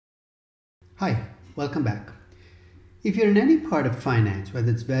Hi, welcome back. If you're in any part of finance,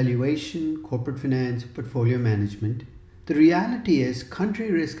 whether it's valuation, corporate finance, portfolio management, the reality is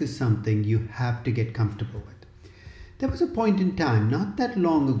country risk is something you have to get comfortable with. There was a point in time, not that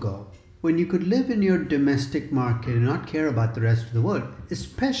long ago, when you could live in your domestic market and not care about the rest of the world,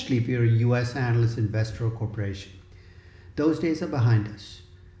 especially if you're a US analyst, investor, or corporation. Those days are behind us.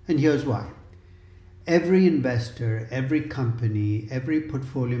 And here's why. Every investor, every company, every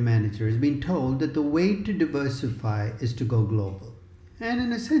portfolio manager has been told that the way to diversify is to go global. And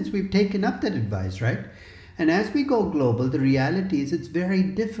in a sense, we've taken up that advice, right? And as we go global, the reality is it's very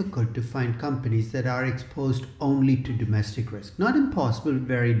difficult to find companies that are exposed only to domestic risk. Not impossible, but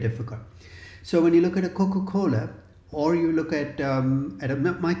very difficult. So when you look at a Coca-Cola or you look at a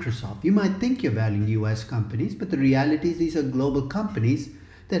Microsoft, you might think you're valuing US companies, but the reality is these are global companies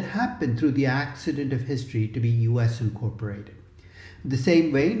that happen through the accident of history to be US incorporated. The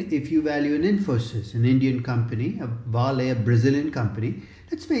same vein, if you value an Infosys, an Indian company, a Vale, a Brazilian company,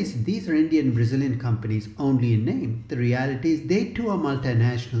 let's face it, these are Indian and Brazilian companies only in name. The reality is they too are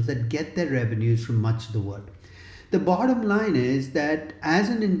multinationals that get their revenues from much of the world. The bottom line is that as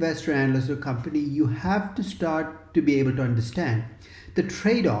an investor, analyst, or company, you have to start to be able to understand the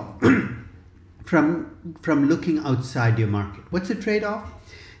trade-off from looking outside your market. What's the trade-off?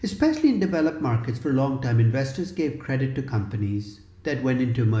 Especially in developed markets, for a long time, investors gave credit to companies that went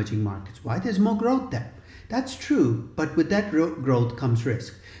into emerging markets. Why? There's more growth there. That's true, but with that growth comes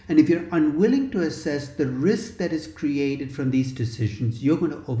risk. And if you're unwilling to assess the risk that is created from these decisions, you're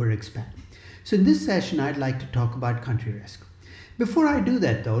going to overexpand. So in this session, I'd like to talk about country risk. Before I do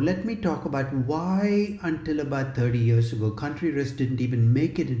that though, let me talk about why until about 30 years ago, country risk didn't even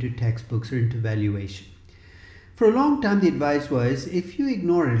make it into textbooks or into valuation. For a long time, the advice was, if you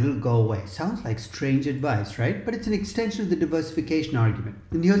ignore it, it'll go away. Sounds like strange advice, right? But it's an extension of the diversification argument.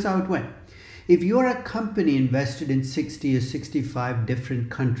 And here's how it went. If you're a company invested in 60 or 65 different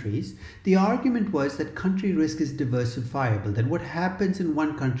countries, the argument was that country risk is diversifiable, that what happens in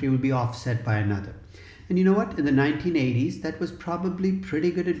one country will be offset by another. And you know what? In the 1980s, that was probably pretty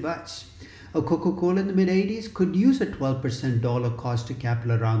good advice. A Coca-Cola in the mid-80s could use a 12% dollar cost to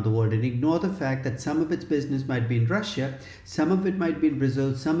capital around the world and ignore the fact that some of its business might be in Russia, some of it might be in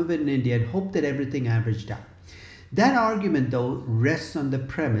Brazil, some of it in India, and hope that everything averaged out. That argument, though, rests on the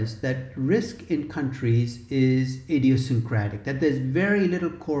premise that risk in countries is idiosyncratic, that there's very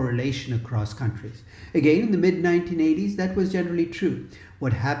little correlation across countries. Again, in the mid-1980s, that was generally true.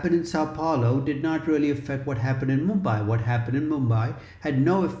 What happened in Sao Paulo did not really affect what happened in Mumbai. What happened in Mumbai had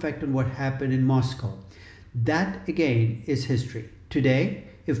no effect on what happened in Moscow. That, again, is history. Today,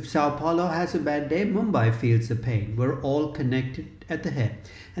 if Sao Paulo has a bad day, Mumbai feels the pain. We're all connected at the head.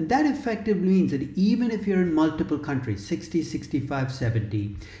 And that effectively means that even if you're in multiple countries, 60, 65,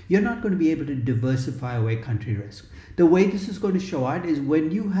 70, you're not going to be able to diversify away country risk. The way this is going to show out is when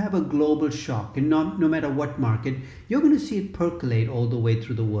you have a global shock, and no matter what market, you're going to see it percolate all the way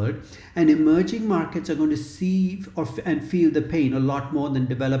through the world. And emerging markets are going to see and feel the pain a lot more than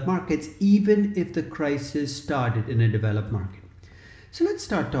developed markets, even if the crisis started in a developed market. So let's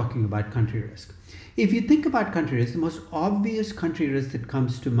start talking about country risk. If you think about country risk, the most obvious country risk that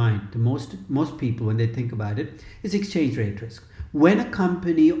comes to mind to most people when they think about it is exchange rate risk. When a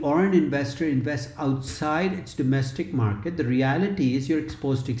company or an investor invests outside its domestic market, the reality is you're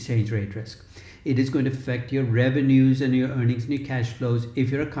exposed to exchange rate risk. It is going to affect your revenues and your earnings and your cash flows if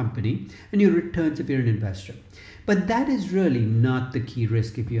you're a company, and your returns if you're an investor. But that is really not the key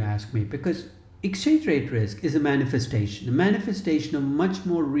risk if you ask me, because exchange rate risk is a manifestation of much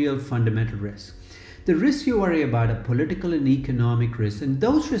more real fundamental risk. The risks you worry about are political and economic risks, and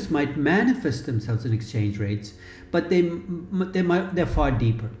those risks might manifest themselves in exchange rates, but they're far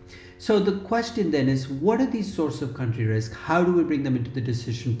deeper. So the question then is, what are these sources of country risk? How do we bring them into the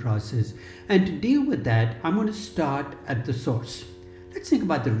decision process? And to deal with that, I'm going to start at the source. Let's think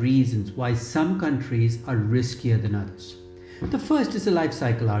about the reasons why some countries are riskier than others. The first is the life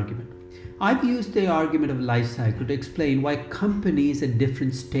cycle argument. I've used the argument of life cycle to explain why companies at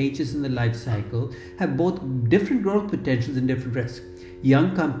different stages in the life cycle have both different growth potentials and different risks.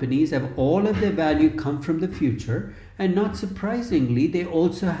 Young companies have all of their value come from the future, and not surprisingly, they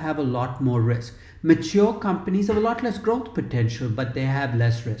also have a lot more risk. Mature companies have a lot less growth potential, but they have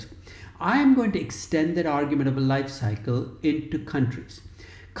less risk. I am going to extend that argument of a life cycle into countries.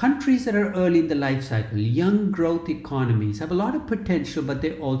 Countries that are early in the life cycle, young growth economies, have a lot of potential, but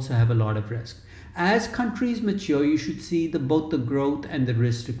they also have a lot of risk. As countries mature, you should see both the growth and the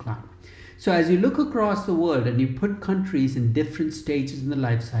risk decline. So as you look across the world and you put countries in different stages in the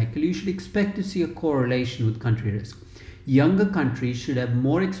life cycle, you should expect to see a correlation with country risk. Younger countries should have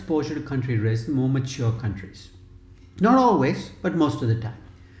more exposure to country risk than more mature countries. Not always, but most of the time.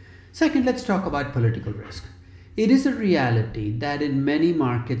 Second, let's talk about political risk. It is a reality that in many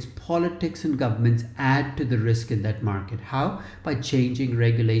markets, politics and governments add to the risk in that market. How? By changing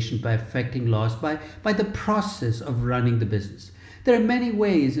regulation, by affecting laws, by the process of running the business. There are many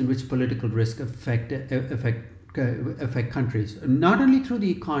ways in which political risk affect countries, not only through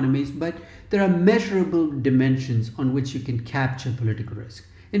the economies, but there are measurable dimensions on which you can capture political risk.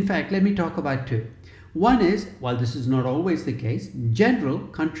 In fact, let me talk about two. One is, while this is not always the case, in general,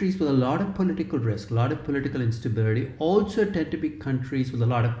 countries with a lot of political risk, a lot of political instability, also tend to be countries with a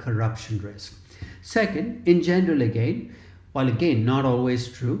lot of corruption risk. Second, in general again, while again not always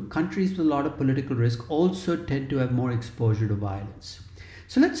true, countries with a lot of political risk also tend to have more exposure to violence.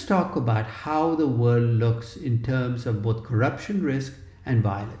 So let's talk about how the world looks in terms of both corruption risk and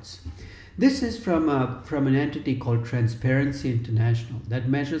violence. This is from an entity called Transparency International that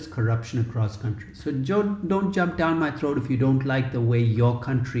measures corruption across countries. So don't jump down my throat if you don't like the way your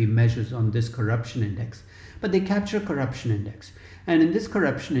country measures on this corruption index. But they capture a corruption index. And in this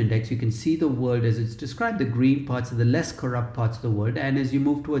corruption index, you can see the world as it's described. The green parts are the less corrupt parts of the world. And as you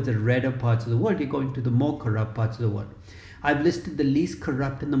move towards the redder parts of the world, you're going to the more corrupt parts of the world. I've listed the least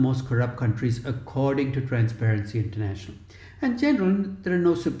corrupt and the most corrupt countries according to Transparency International. In general, there are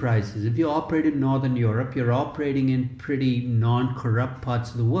no surprises. If you operate in Northern Europe, you're operating in pretty non-corrupt parts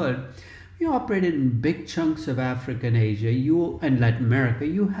of the world. You operate in big chunks of Africa and Asia, and Latin America,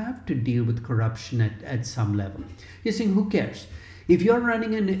 you have to deal with corruption at some level. You're saying, who cares? If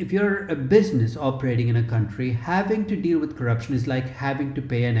you're a business operating in a country, having to deal with corruption is like having to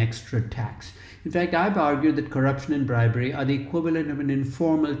pay an extra tax. In fact, I've argued that corruption and bribery are the equivalent of an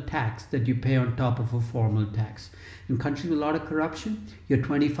informal tax that you pay on top of a formal tax. In countries with a lot of corruption, your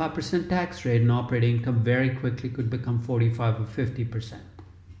 25% tax rate and operating income very quickly could become 45 or 50%.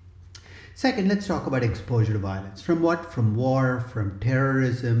 Second, let's talk about exposure to violence. From what? From war, from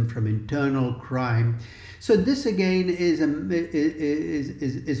terrorism, from internal crime. So this again is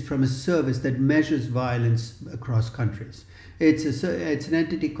from a service that measures violence across countries. It's an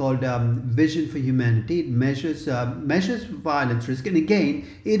entity called Vision for Humanity. It measures violence risk, and again,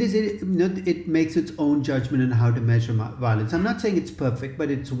 it makes its own judgment on how to measure violence. I'm not saying it's perfect,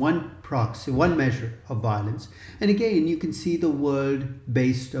 but it's one proxy, one measure of violence. And again, you can see the world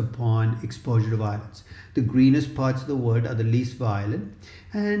based upon exposure to violence. The greenest parts of the world are the least violent,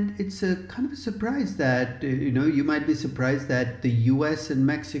 and it's a kind of a surprise that you might be surprised that the U.S. and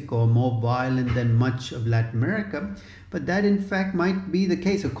Mexico are more violent than much of Latin America. But that in fact might be the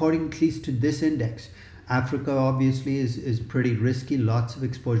case according at least to this index. Africa obviously is pretty risky, lots of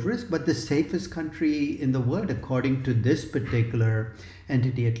exposure risk, but the safest country in the world according to this particular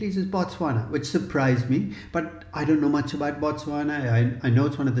entity at least is Botswana, which surprised me, but I don't know much about Botswana. I know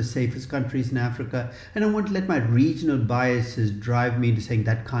it's one of the safest countries in Africa, and I don't want to let my regional biases drive me into saying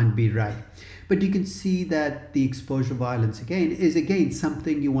that can't be right. But you can see that the exposure to violence is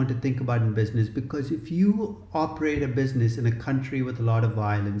something you want to think about in business, because if you operate a business in a country with a lot of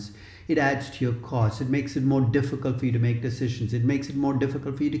violence, it adds to your costs. It makes it more difficult for you to make decisions. It makes it more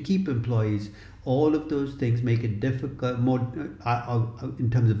difficult for you to keep employees. All of those things make it difficult, more in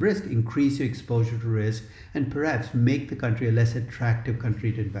terms of risk, increase your exposure to risk, and perhaps make the country a less attractive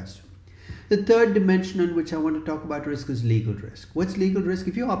country to invest in. The third dimension on which I want to talk about risk is legal risk. What's legal risk?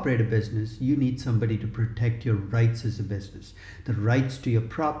 If you operate a business, you need somebody to protect your rights as a business. The rights to your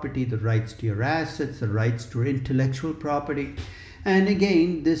property, the rights to your assets, the rights to intellectual property. And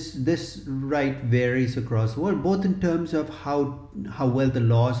again, this right varies across the world, both in terms of how well the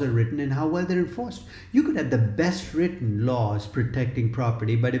laws are written and how well they're enforced. You could have the best written laws protecting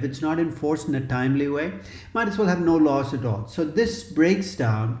property, but if it's not enforced in a timely way, might as well have no laws at all. So this breaks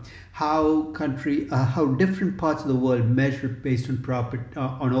down how different parts of the world measure based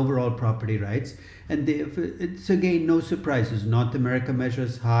on overall property rights. And it's again no surprises. North America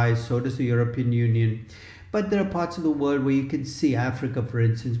measures high, so does the European Union. But there are parts of the world where you can see, Africa for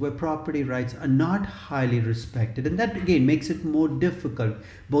instance, where property rights are not highly respected. And that again makes it more difficult,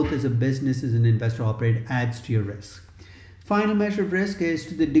 both as a business, as an investor operate, adds to your risk. Final measure of risk is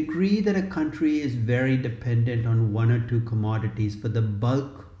to the degree that a country is very dependent on one or two commodities for the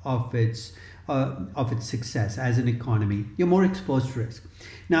bulk of its of its success as an economy, you're more exposed to risk.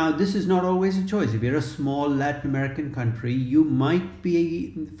 Now, this is not always a choice. If you're a small Latin American country, you might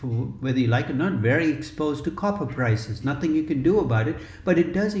be, whether you like it or not, very exposed to copper prices. Nothing you can do about it, but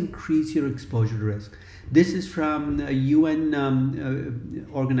it does increase your exposure to risk. This is from a UN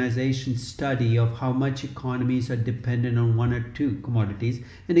organization study of how much economies are dependent on one or two commodities.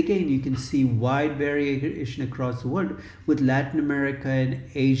 And again, you can see wide variation across the world, with Latin America and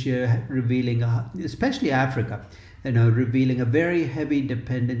Asia revealing, especially Africa, revealing a very heavy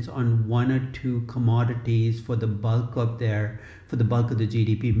dependence on one or two commodities for the bulk of the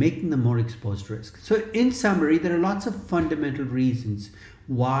GDP, making them more exposed to risk. So in summary, there are lots of fundamental reasons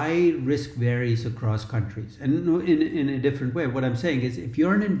why risk varies across countries. And in a different way, what I'm saying is, if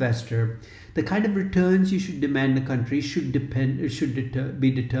you're an investor, the kind of returns you should demand in the country should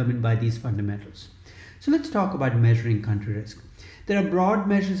be determined by these fundamentals. So let's talk about measuring country risk. There are broad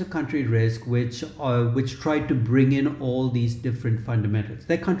measures of country risk which try to bring in all these different fundamentals.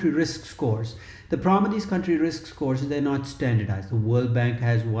 They're country risk scores. The problem with these country risk scores is they're not standardized. The World Bank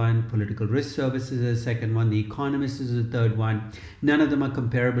has one, Political Risk Services has a second one, The Economist is a third one. None of them are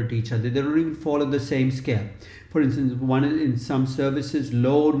comparable to each other. They don't even follow the same scale. For instance, in some services,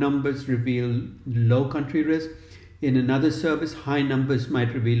 low numbers reveal low country risk. In another service, high numbers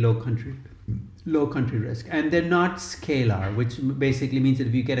might reveal low country risk, and they're not scalar, which basically means that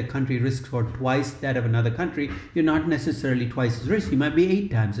if you get a country risk score twice that of another country, you're not necessarily twice as risky. You might be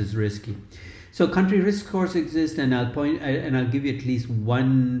 8 times as risky. So country risk scores exist, and I'll give you at least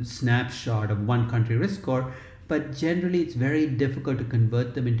one snapshot of one country risk score, but generally it's very difficult to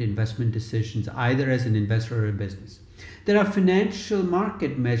convert them into investment decisions, either as an investor or a business. There are financial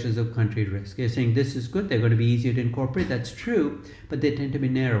market measures of country risk. You're saying this is good, they're going to be easier to incorporate. That's true, but they tend to be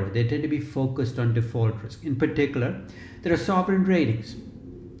narrower. They tend to be focused on default risk. In particular, there are sovereign ratings.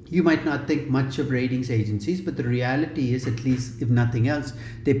 You might not think much of ratings agencies, but the reality is, at least if nothing else,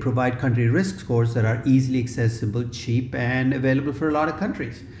 they provide country risk scores that are easily accessible, cheap, and available for a lot of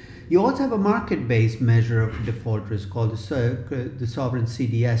countries. You also have a market-based measure of default risk called the sovereign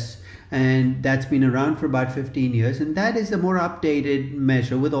CDS, and that's been around for about 15 years, and that is a more updated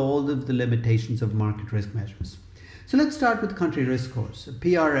measure with all of the limitations of market risk measures. So let's start with country risk scores.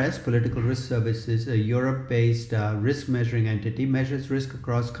 PRS, Political Risk Services, a Europe-based risk measuring entity, measures risk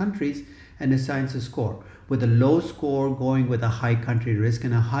across countries and assigns a score, with a low score going with a high country risk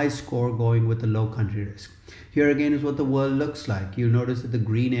and a high score going with a low country risk. Here again is what the world looks like. You'll notice that the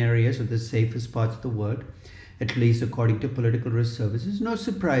green areas are the safest parts of the world, at least according to Political Risk Services. No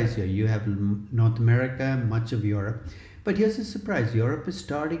surprise here. You have North America, much of Europe. But here's the surprise. Europe is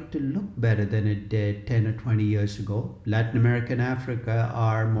starting to look better than it did 10 or 20 years ago. Latin America and Africa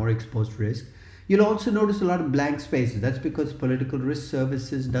are more exposed to risk. You'll also notice a lot of blank spaces. That's because Political Risk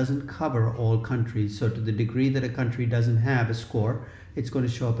Services doesn't cover all countries. So to the degree that a country doesn't have a score, it's going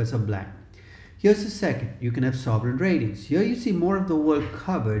to show up as a blank. Here's the second. You can have sovereign ratings. Here you see more of the world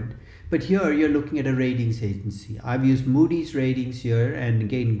covered, but here you're looking at a ratings agency. I've used Moody's ratings here, and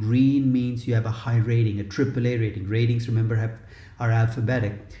again, green means you have a high rating, a AAA rating. Ratings, remember, are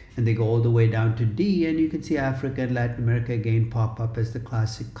alphabetic, and they go all the way down to D, and you can see Africa and Latin America again pop up as the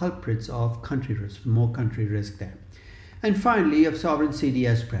classic culprits of country risk, more country risk there. And finally, you have sovereign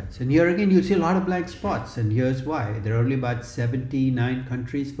CDS spreads. And here again, you'll see a lot of blank spots. And here's why. There are only about 79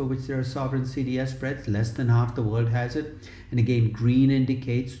 countries for which there are sovereign CDS spreads. Less than half the world has it. And again, green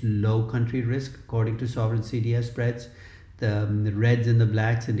indicates low country risk according to sovereign CDS spreads. The reds and the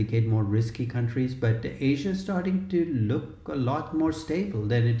blacks indicate more risky countries. But Asia is starting to look a lot more stable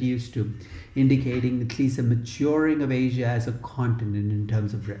than it used to, indicating at least a maturing of Asia as a continent in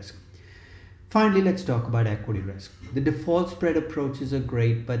terms of risk. Finally, let's talk about equity risk. The default spread approaches are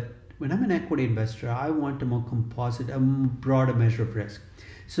great, but when I'm an equity investor, I want a more composite, a broader measure of risk.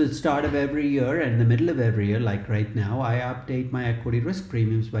 So at the start of every year and in the middle of every year, like right now, I update my equity risk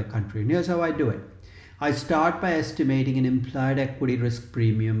premiums by country. And here's how I do it. I start by estimating an implied equity risk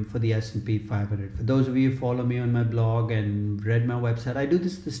premium for the S&P 500. For those of you who follow me on my blog and read my website, I do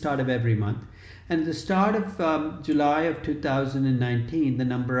this at the start of every month. And at the start of July of 2019, the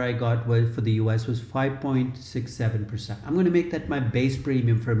number I got for the US was 5.67%. I'm going to make that my base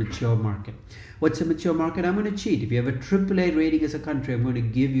premium for a mature market. What's a mature market? I'm going to cheat. If you have a AAA rating as a country, I'm going to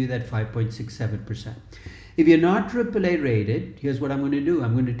give you that 5.67%. If you're not AAA rated, here's what I'm going to do.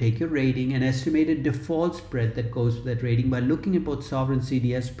 I'm going to take your rating and estimate a default spread that goes with that rating by looking at both sovereign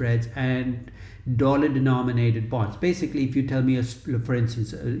CDS spreads and dollar-denominated bonds. Basically, if you tell me, for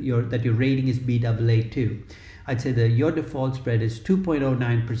instance, that your rating is Baa2, I'd say that your default spread is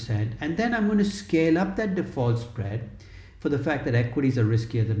 2.09%, and then I'm going to scale up that default spread for the fact that equities are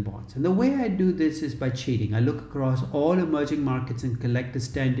riskier than bonds. And the way I do this is by cheating. I look across all emerging markets and collect the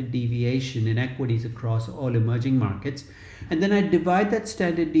standard deviation in equities across all emerging markets. And then I divide that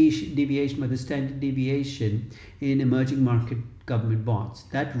standard deviation by the standard deviation in emerging market government bonds.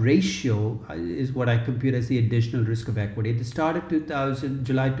 That ratio is what I compute as the additional risk of equity. At the start of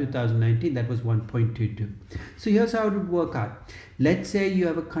July 2019, that was 1.22. So here's how it would work out. Let's say you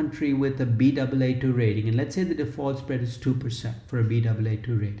have a country with a Baa2 rating, and let's say the default spread is 2% for a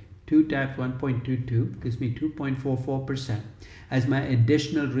Baa2 rating. 2 times 1.22 gives me 2.44% as my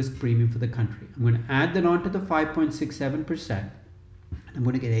additional risk premium for the country. I'm going to add that on to the 5.67%, and I'm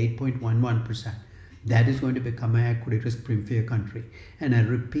going to get 8.11%. That is going to become my equity risk premium for your country. And I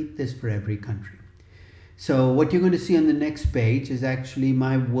repeat this for every country. So what you're going to see on the next page is actually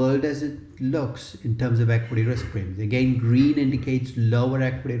my world as it looks in terms of equity risk premiums. Again, green indicates lower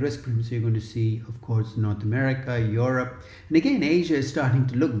equity risk premiums. So you're going to see, of course, North America, Europe, and again, Asia is starting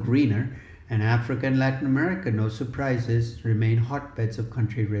to look greener. And Africa and Latin America, no surprises, remain hotbeds of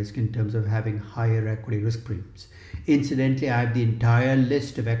country risk in terms of having higher equity risk premiums. Incidentally, I have the entire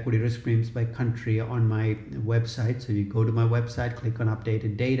list of equity risk premiums by country on my website. So if you go to my website, click on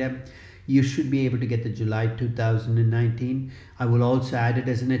updated data, you should be able to get the July 2019. I will also add it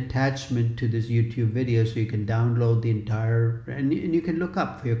as an attachment to this YouTube video so you can download the entire, and you can look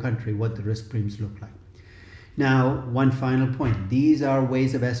up for your country what the risk premiums look like. Now, one final point. These are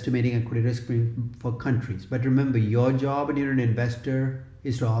ways of estimating equity risk premium for countries. But remember, your job when you're an investor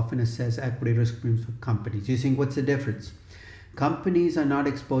is to often assess equity risk premiums for companies. You think, what's the difference? Companies are not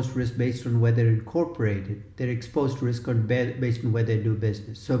exposed to risk based on whether they're incorporated. They're exposed to risk based on where they do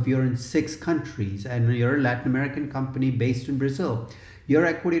business. So if you're in 6 countries and you're a Latin American company based in Brazil, your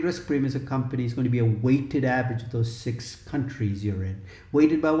equity risk premium as a company is going to be a weighted average of those 6 countries you're in.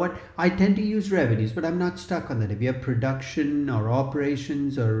 Weighted by what? I tend to use revenues, but I'm not stuck on that. If you have production or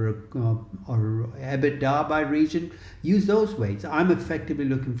operations or EBITDA by region, use those weights. I'm effectively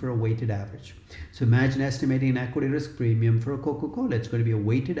looking for a weighted average. So imagine estimating an equity risk premium for a Coca-Cola. It's going to be a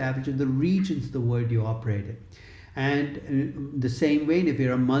weighted average of the regions of the world you operate in. And the same way, if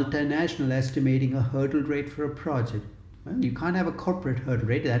you're a multinational estimating a hurdle rate for a project, well, you can't have a corporate hurdle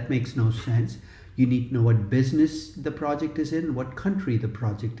rate. That makes no sense. You need to know what business the project is in, what country the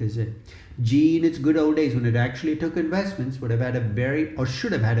project is in. GE in its good old days when it actually took investments would have had a very, or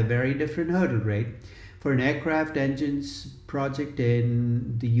should have had a very different hurdle rate for an aircraft engines project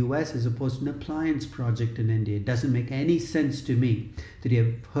in the US as opposed to an appliance project in India. It doesn't make any sense to me that you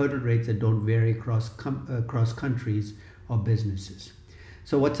have hurdle rates that don't vary across countries or businesses.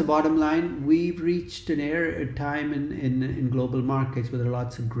 So what's the bottom line? We've reached a time in global markets where there are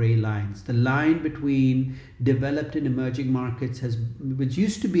lots of gray lines. The line between developed and emerging markets which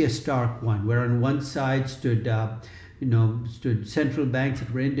used to be a stark one, where on one side stood central banks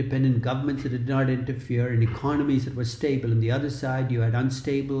that were independent, governments that did not interfere, and economies that were stable. On the other side, you had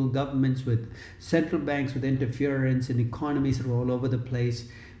unstable governments with central banks with interference and economies that were all over the place.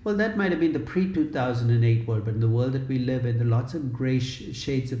 Well, that might have been the pre-2008 world, but in the world that we live in, there are lots of gray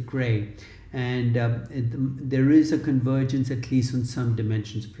shades of gray. And there is a convergence, at least on some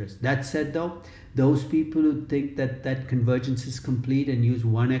dimensions for us. That said, though, those people who think that that convergence is complete and use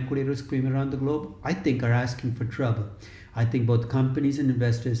one equity risk premium around the globe, I think are asking for trouble. I think both companies and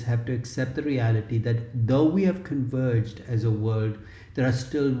investors have to accept the reality that though we have converged as a world, there are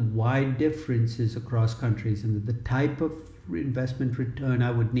still wide differences across countries, and the type of investment return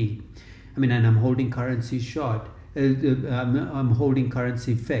I would need. I mean, and I'm holding currency short. I'm holding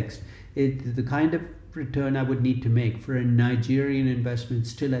currency fixed. The kind of return I would need to make for a Nigerian investment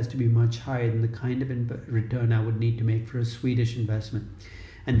still has to be much higher than the kind of return I would need to make for a Swedish investment.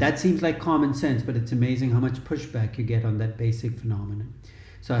 And that seems like common sense, but it's amazing how much pushback you get on that basic phenomenon.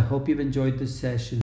 So I hope you've enjoyed this session.